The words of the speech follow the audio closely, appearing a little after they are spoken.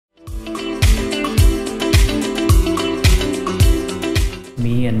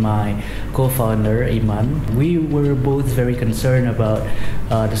and my co-founder Iman, we were both very concerned about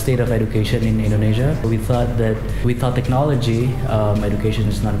the state of education in Indonesia. We thought technology education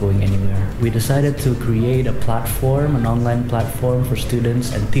is not going anywhere. We decided to create a platform, an online platform for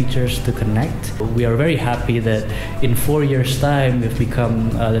students and teachers to connect. We are very happy that in 4 years' time we've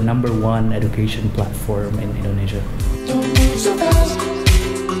become the #1 education platform in Indonesia.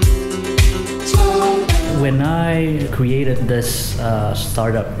 When I created this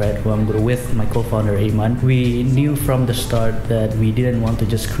startup, right, Ruangguru, with my co-founder Iman, we knew from the start that we didn't want to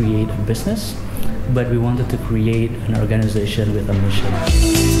just create a business, but we wanted to create an organization with a mission.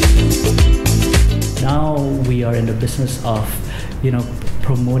 Now we are in the business of,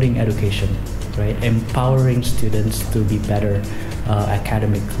 promoting education, right, empowering students to be better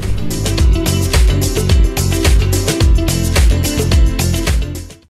academically.